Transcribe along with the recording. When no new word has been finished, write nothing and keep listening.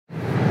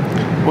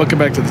Welcome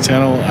back to the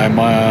channel. I'm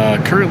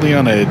currently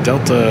on a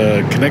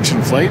Delta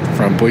connection flight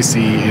from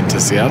Boise into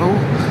Seattle,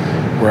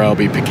 where I'll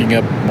be picking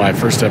up my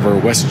first ever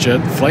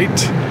Westjet flight.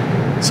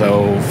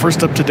 So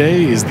first up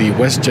today is the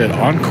Westjet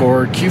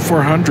Encore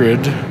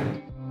Q400.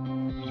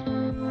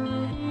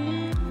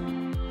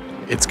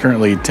 It's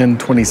currently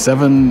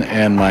 10:27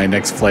 and my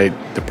next flight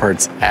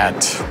departs at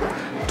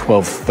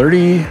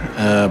 12:30,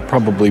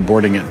 probably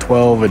boarding at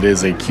 12. It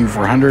is a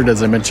Q400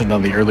 as I mentioned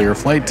on the earlier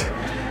flight.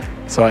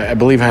 So I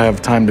believe I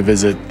have time to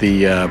visit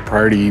the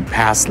Priority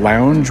Pass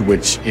Lounge,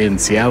 which in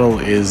Seattle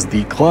is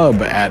the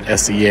club at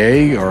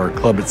SEA or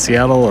Club at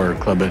Seattle or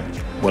Club at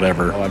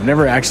whatever. I've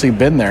never actually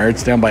been there.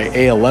 It's down by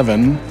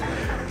A11,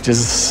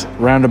 just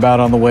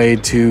roundabout on the way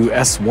to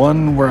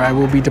S1 where I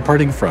will be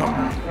departing from.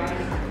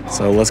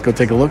 So let's go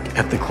take a look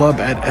at the club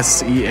at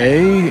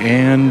SEA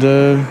and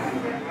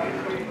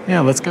yeah,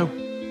 let's go.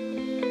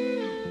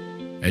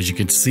 As you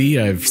can see,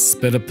 I've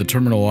sped up the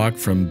terminal walk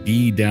from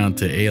B down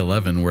to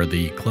A11 where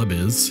the club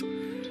is.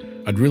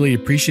 I'd really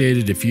appreciate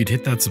it if you'd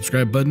hit that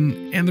subscribe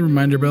button and the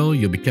reminder bell.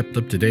 You'll be kept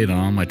up to date on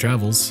all my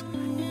travels.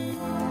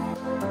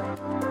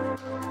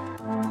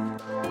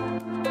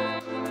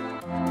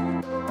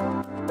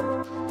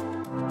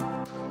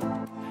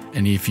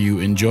 And if you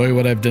enjoy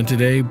what I've done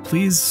today,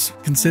 please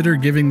consider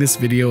giving this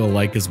video a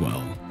like as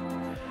well.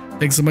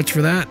 Thanks so much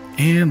for that,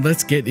 and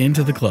let's get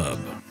into the club.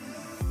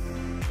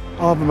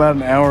 I'll have about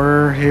an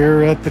hour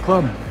here at the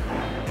club.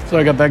 So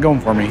I got that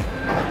going for me,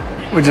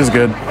 which is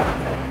good.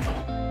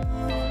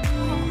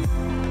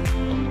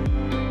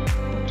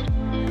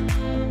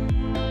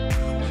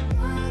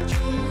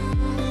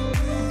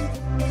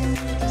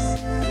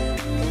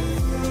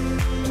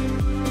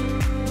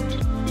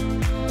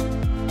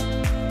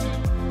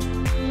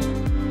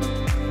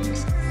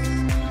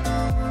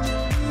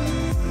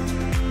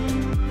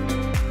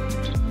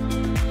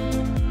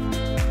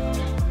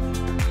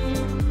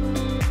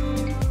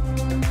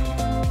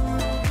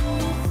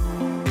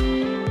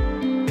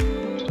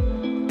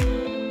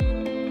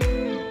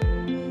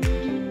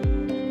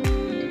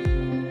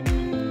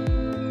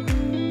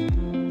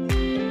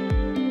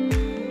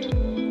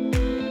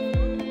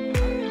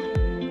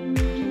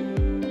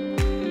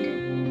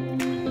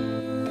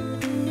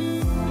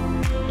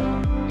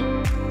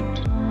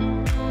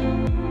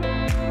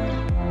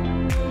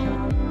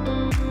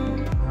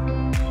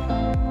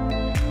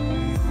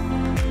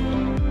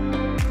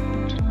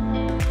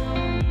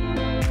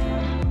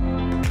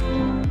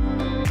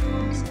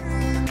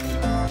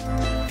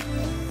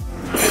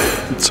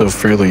 So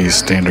fairly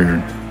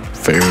standard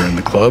fare in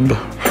the club.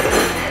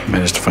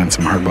 Managed to find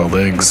some hard-boiled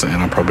eggs and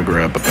I'll probably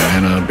grab a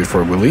banana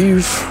before we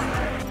leave.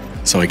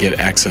 So I get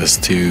access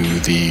to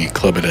the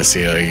club at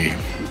SEA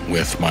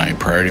with my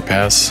Priority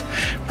Pass.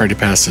 Priority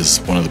Pass is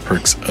one of the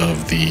perks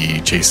of the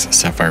Chase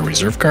Sapphire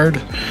Reserve card.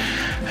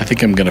 I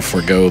think I'm gonna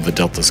forego the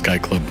Delta Sky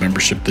Club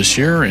membership this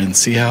year and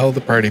see how the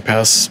Priority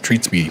Pass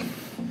treats me.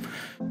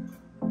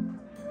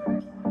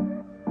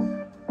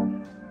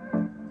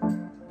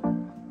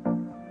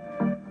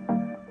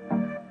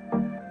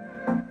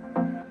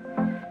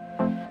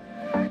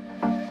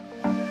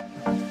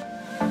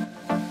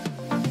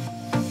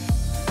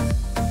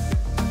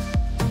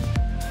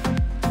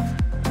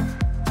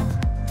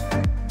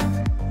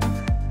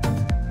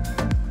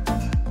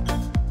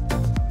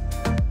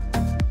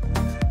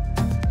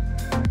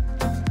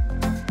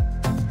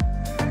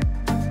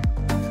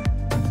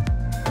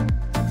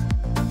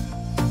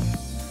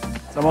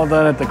 So I'm all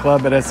done at the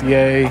club at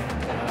SEA.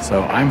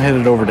 So I'm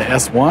headed over to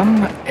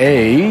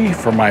S1A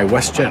for my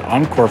Westjet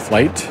Encore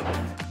flight.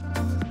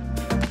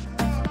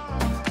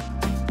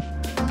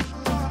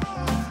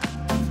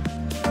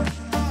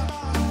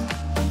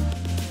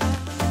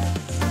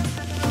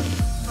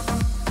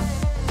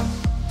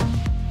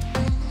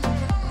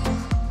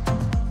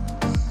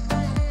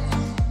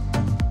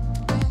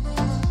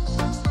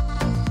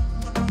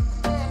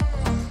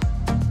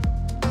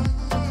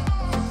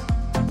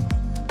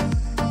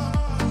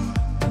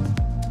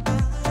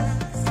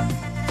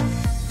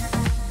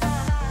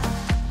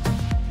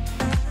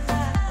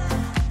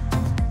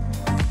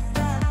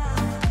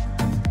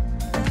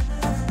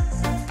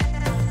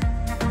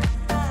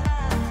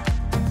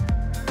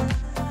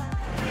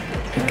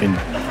 You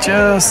can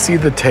just see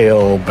the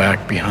tail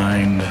back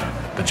behind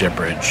the jet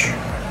bridge.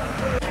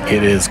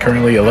 It is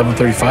currently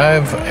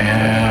 11:35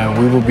 and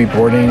we will be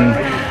boarding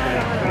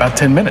about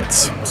 10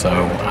 minutes. So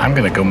I'm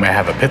gonna go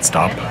have a pit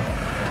stop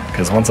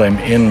because once I'm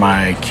in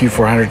my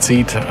Q400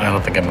 seat, I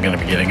don't think I'm gonna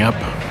be getting up.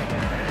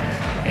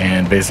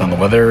 And based on the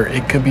weather,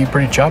 it could be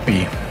pretty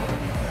choppy.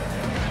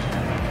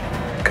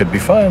 Could be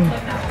fun.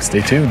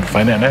 Stay tuned,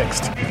 find out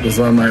next. I was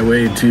on my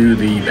way to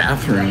the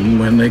bathroom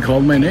when they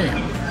called my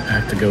name. I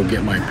have to go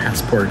get my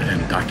passport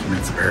and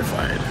documents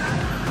verified.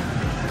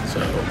 So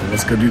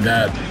let's go do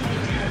that.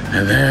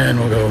 And then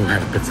we'll go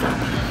have a pit stop.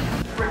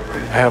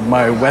 I have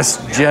my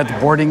Westjet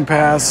boarding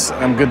pass.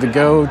 I'm good to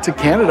go to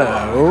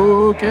Canada.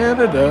 Oh,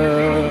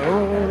 Canada.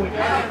 Oh.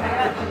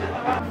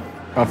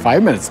 About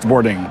 5 minutes to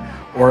boarding,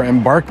 or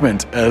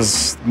embarkment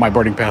as my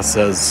boarding pass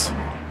says.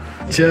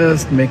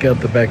 just make out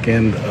the back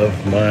end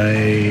of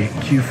my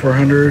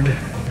Q400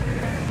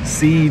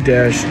 C-GPWE.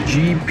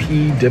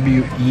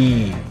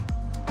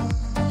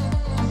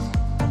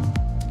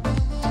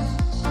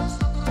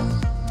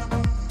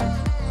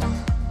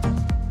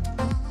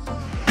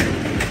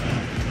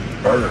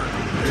 Burr.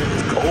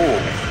 It's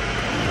cold.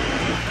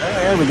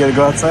 And we gotta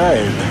go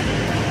outside.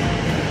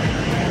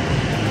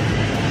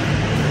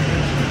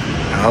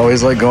 I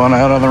always like going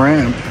out on the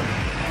ramp.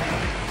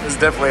 This is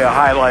definitely a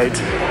highlight.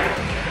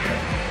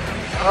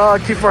 Oh,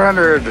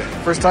 Q400.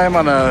 First time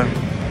on a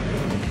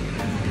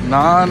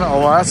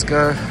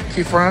non-Alaska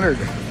Q400.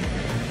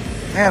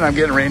 Man, I'm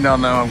getting rained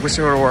on though. I wish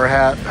I would have wore a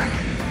hat.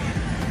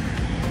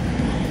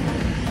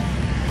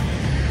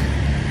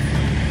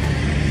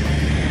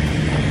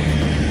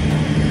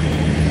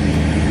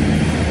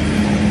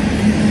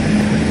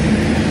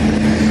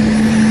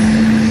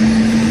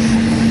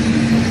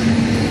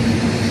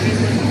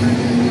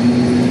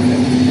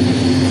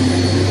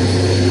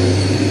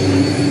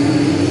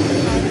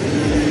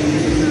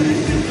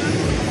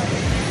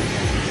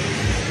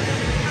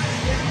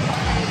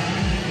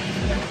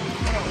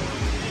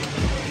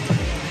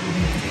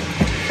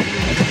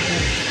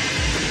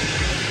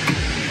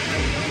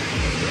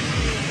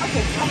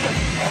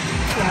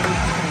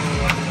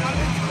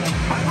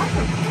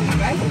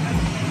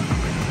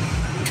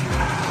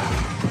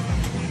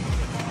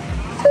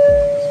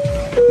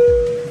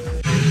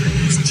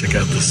 Let's check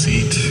out the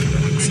seat.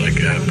 Looks like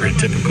a pretty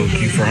typical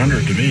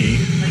Q400 to me.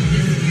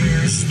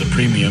 This is the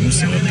premium,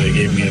 so they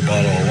gave me a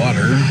bottle of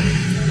water.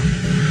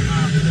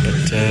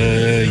 But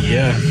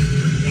yeah,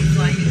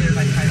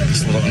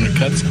 this little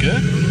undercut's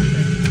good.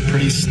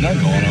 Pretty snug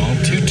all in all.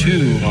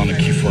 2.2 on a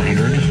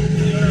Q400.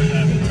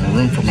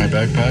 Room for my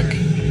backpack.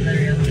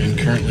 And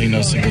currently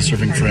no single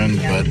serving friend,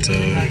 but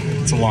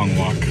it's a long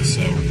walk,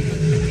 so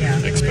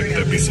I expect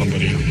there'll be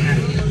somebody.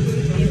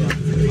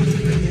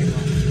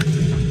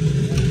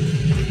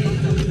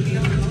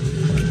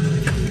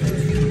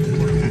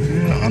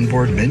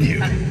 Onboard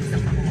menu.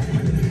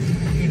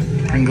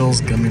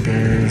 Pringles, gummy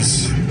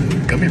bears.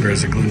 Gummy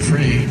bears are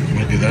gluten-free. I'm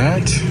gonna do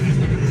that.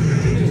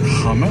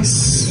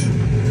 Hummus.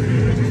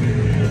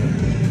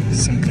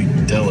 Simply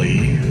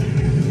Deli.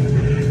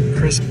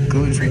 Crisp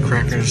gluten-free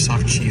crackers,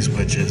 soft cheese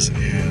wedges,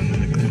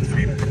 and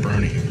gluten-free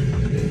pepperoni.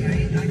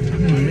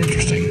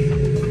 Interesting.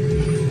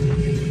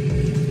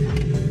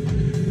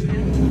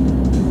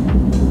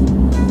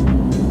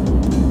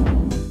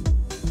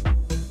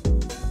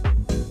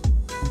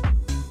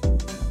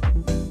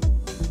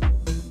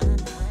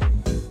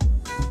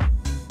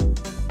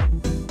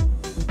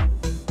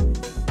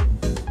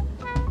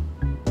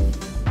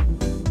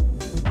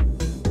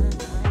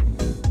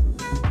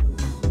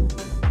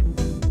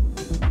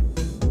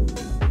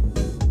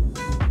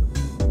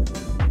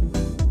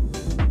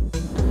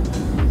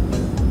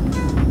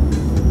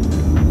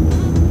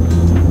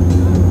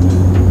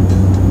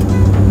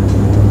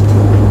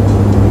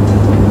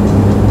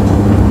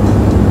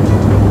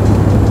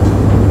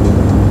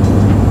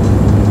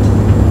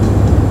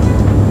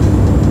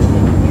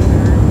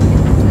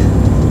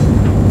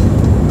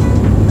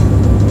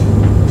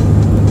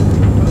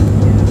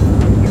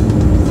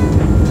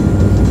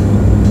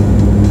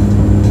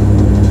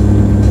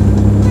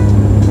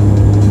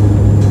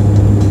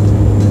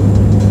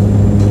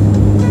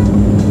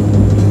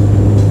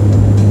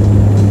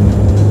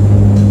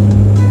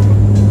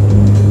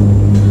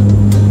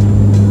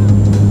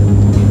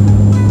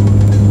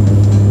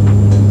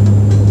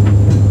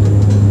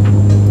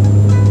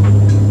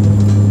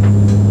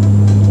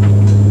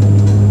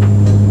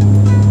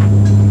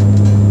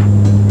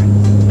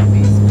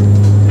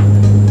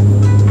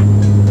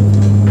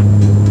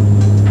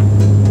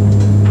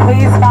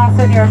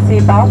 Your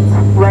seatbelt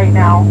right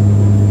now.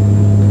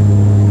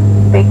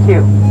 Thank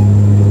you.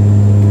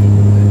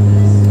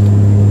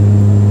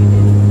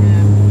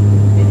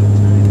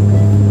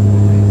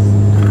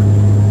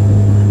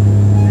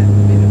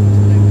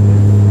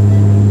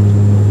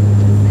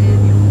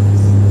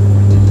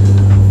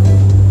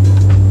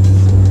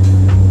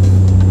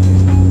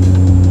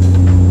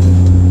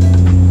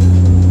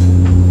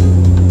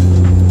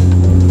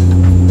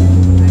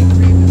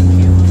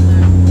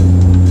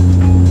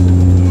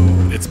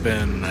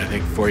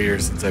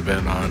 Since I've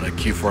been on a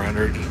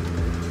Q400,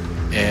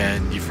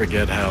 and you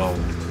forget how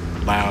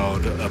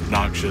loud,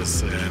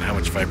 obnoxious, and how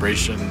much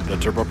vibration the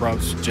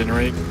turboprops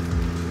generate.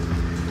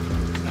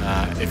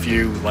 If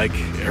you like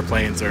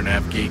airplanes or an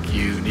nav geek,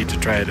 you need to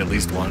try it at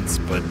least once,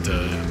 but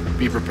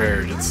be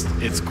prepared.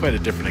 It's quite a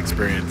different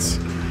experience.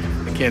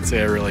 I can't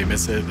say I really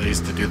miss it. I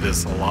used to do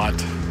this a lot.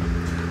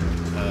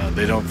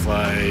 They don't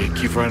fly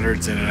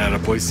Q400s in and out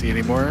of Boise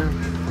anymore.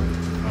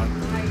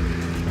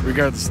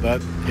 Regardless of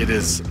that, it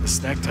is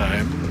snack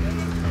time.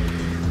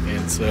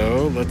 And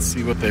so let's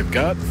see what they've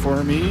got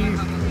for me.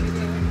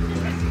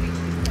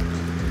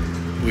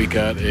 We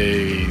got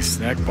a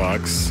snack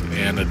box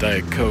and a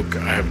Diet Coke.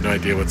 I have no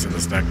idea what's in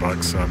the snack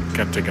box, so I'm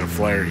kind of taking a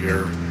flyer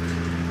here.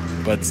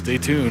 But stay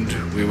tuned.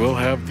 We will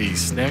have the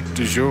snack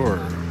du jour.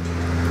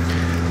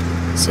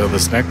 So the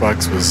snack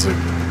box was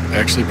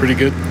actually pretty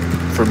good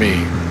for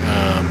me.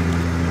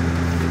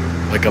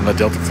 like on the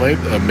Delta flight,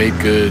 a made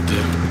good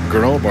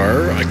granola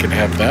bar. I can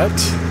have that.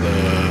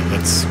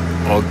 That's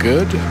all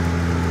good.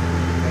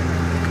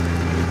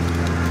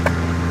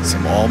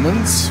 Some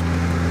almonds.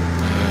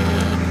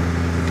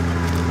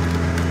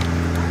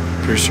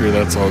 Pretty sure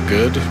that's all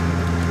good.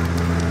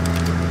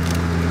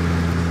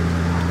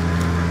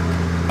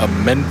 A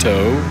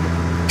Mento.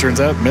 Turns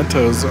out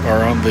Mentos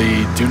are on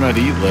the do not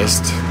eat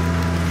list.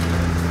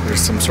 There's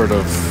some sort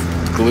of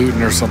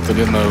gluten or something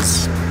in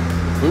those.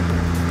 Oop.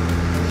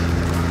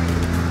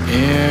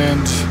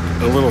 And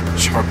a little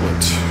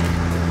chocolate,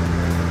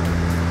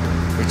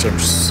 which I'm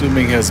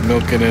assuming has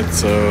milk in it,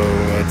 so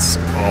that's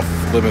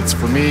off limits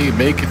for me.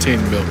 May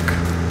contain milk.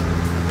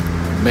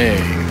 May.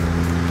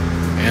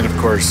 And of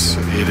course,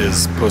 it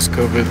is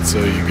post-COVID,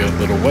 so you got a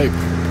little wipe.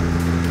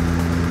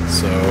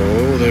 So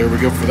there we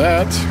go for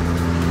that.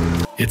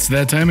 It's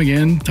that time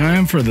again.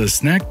 Time for the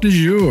snack du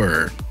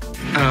jour.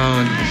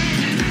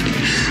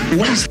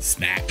 What is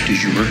snack du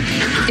jour?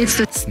 It's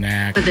the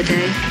snack of the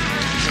day.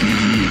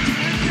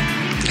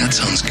 That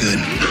sounds good.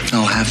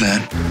 I'll have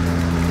that.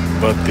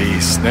 But the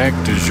snack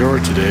du jour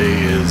today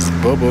is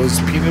Bobo's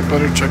peanut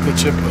butter chocolate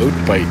chip oat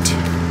bite.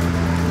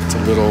 It's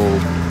a little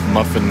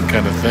muffin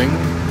kind of thing.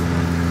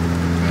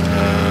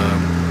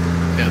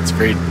 Yeah, it's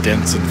very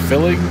dense and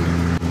filling.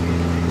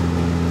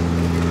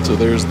 So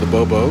there's the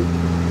Bobo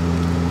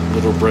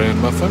little brand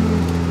muffin,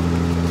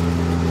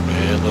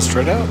 and let's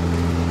try it out.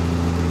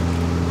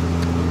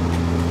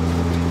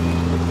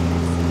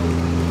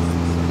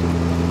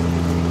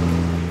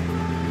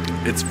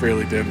 It's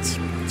fairly dense.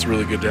 It's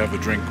really good to have a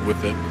drink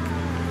with it.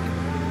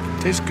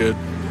 Tastes good,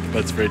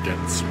 but it's very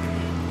dense.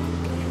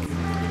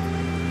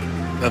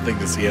 Nothing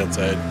to see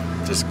outside,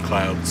 just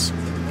clouds.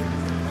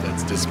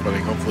 That's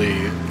disappointing. Hopefully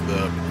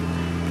the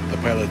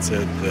pilot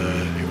said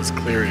it was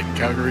clear in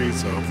Calgary,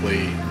 so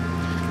hopefully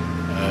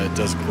it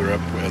does clear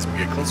up as we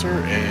get closer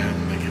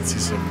and I can see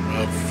some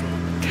of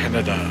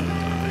Canada.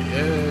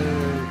 Yay!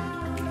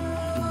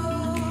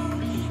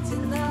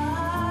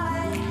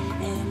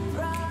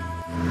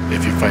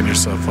 If you find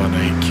yourself on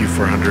a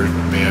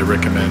Q400, may I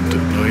recommend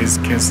noise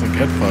canceling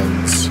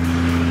headphones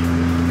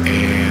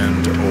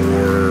and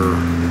or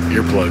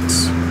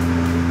earplugs.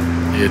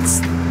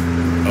 It's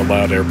a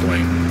loud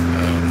airplane.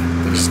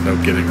 There's no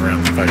getting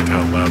around the fact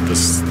how loud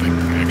this thing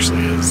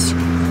actually is.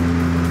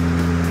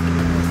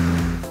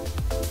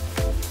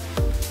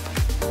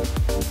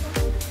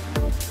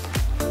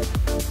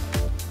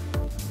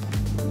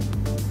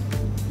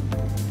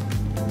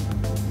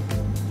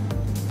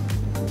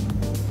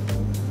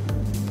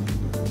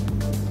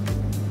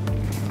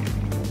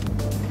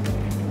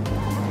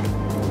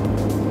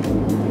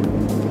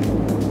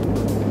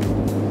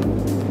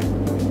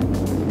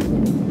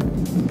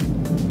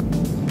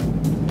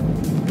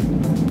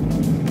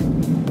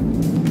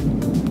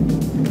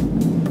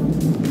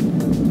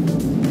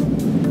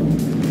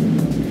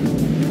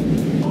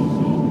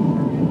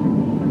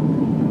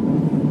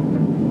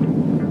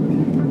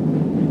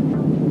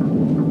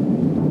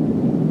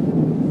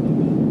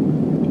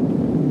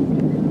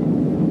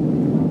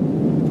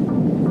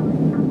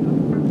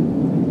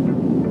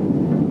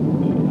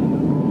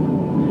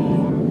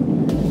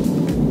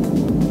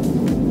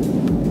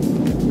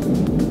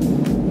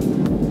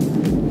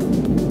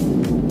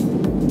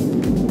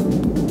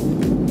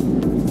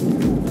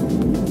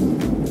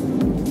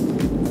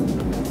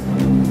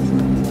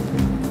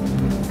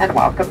 And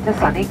welcome to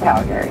sunny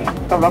Calgary.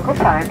 The local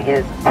time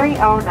is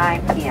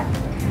 3:09 p.m.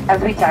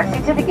 As we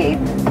taxi to the gate,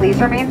 please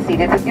remain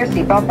seated with your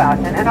seatbelt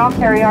fastened and all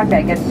carry-on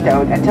baggage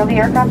stowed until the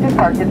aircraft is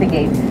parked at the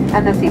gate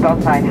and the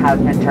seatbelt sign has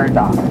been turned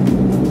off.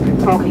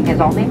 Smoking is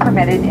only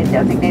permitted in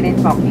designated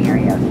smoking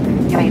areas.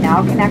 You may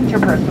now connect your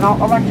personal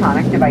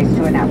electronic device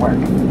to a network.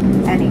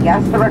 Any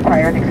guests that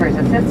require the crew's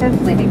assistance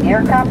leaving the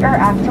aircraft are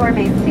asked to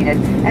remain seated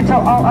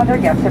until all other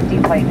guests have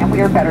deplaned and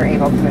we are better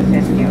able to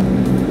assist you.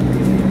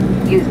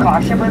 Use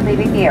caution when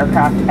leaving the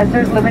aircraft as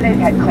there's limited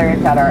head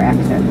clearance at our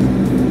exits.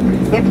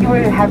 If you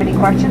have any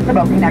questions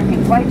about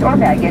connecting flights or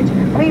baggage,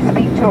 please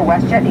speak to a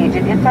Westjet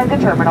agent inside the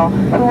terminal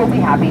who will be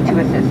happy to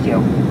assist you.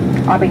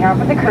 On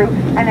behalf of the crew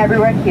and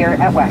everyone here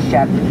at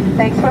Westjet,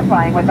 thanks for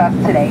flying with us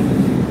today.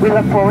 We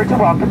look forward to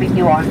welcoming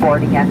you on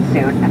board again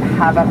soon and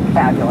have a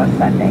fabulous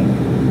Sunday.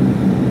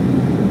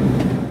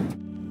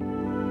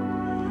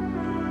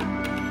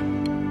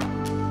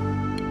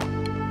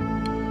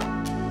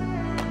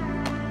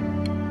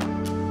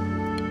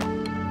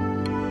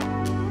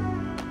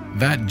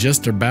 That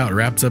just about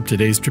wraps up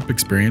today's trip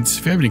experience.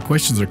 If you have any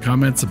questions or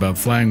comments about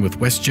flying with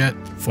WestJet,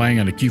 flying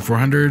on a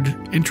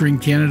Q400, entering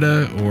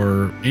Canada,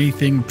 or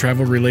anything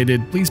travel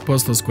related, please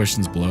post those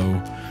questions below.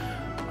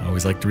 I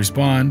always like to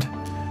respond.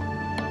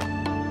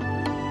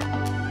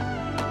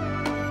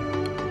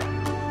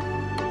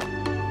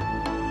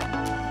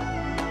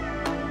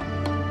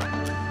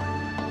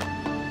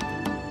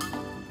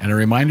 And a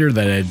reminder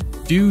that I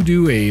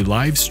do a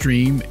live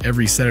stream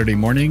every Saturday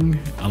morning,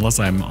 unless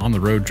I'm on the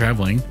road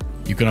traveling.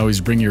 You can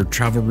always bring your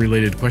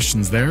travel-related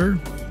questions there.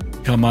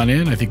 Come on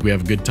in. I think we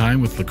have a good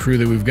time with the crew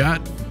that we've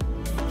got.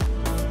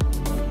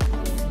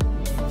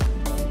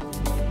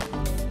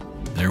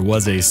 There There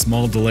was a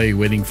small delay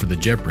waiting for the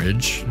jet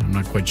bridge. I'm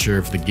not quite sure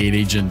if the gate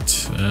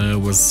agent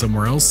was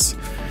somewhere else.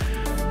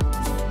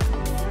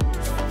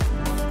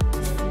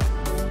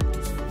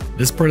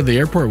 This part of the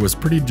airport was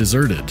pretty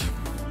deserted.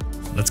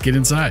 Let's get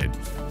inside.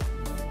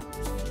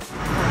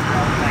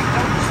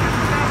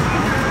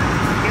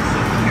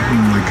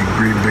 Like a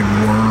great big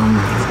worm.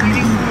 It's gonna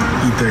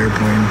eat the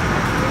airplane.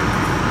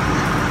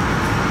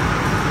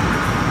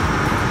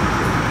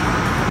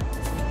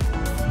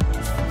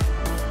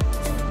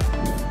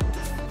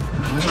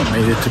 Well,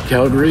 made it to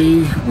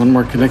Calgary. One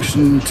more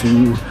connection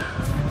to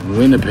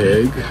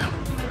Winnipeg.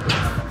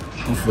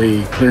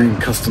 Hopefully clearing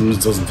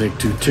customs doesn't take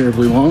too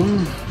terribly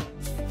long.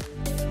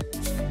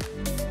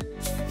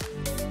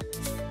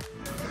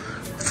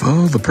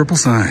 Follow the purple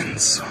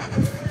signs.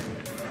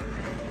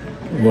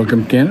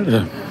 Welcome,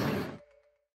 Canada.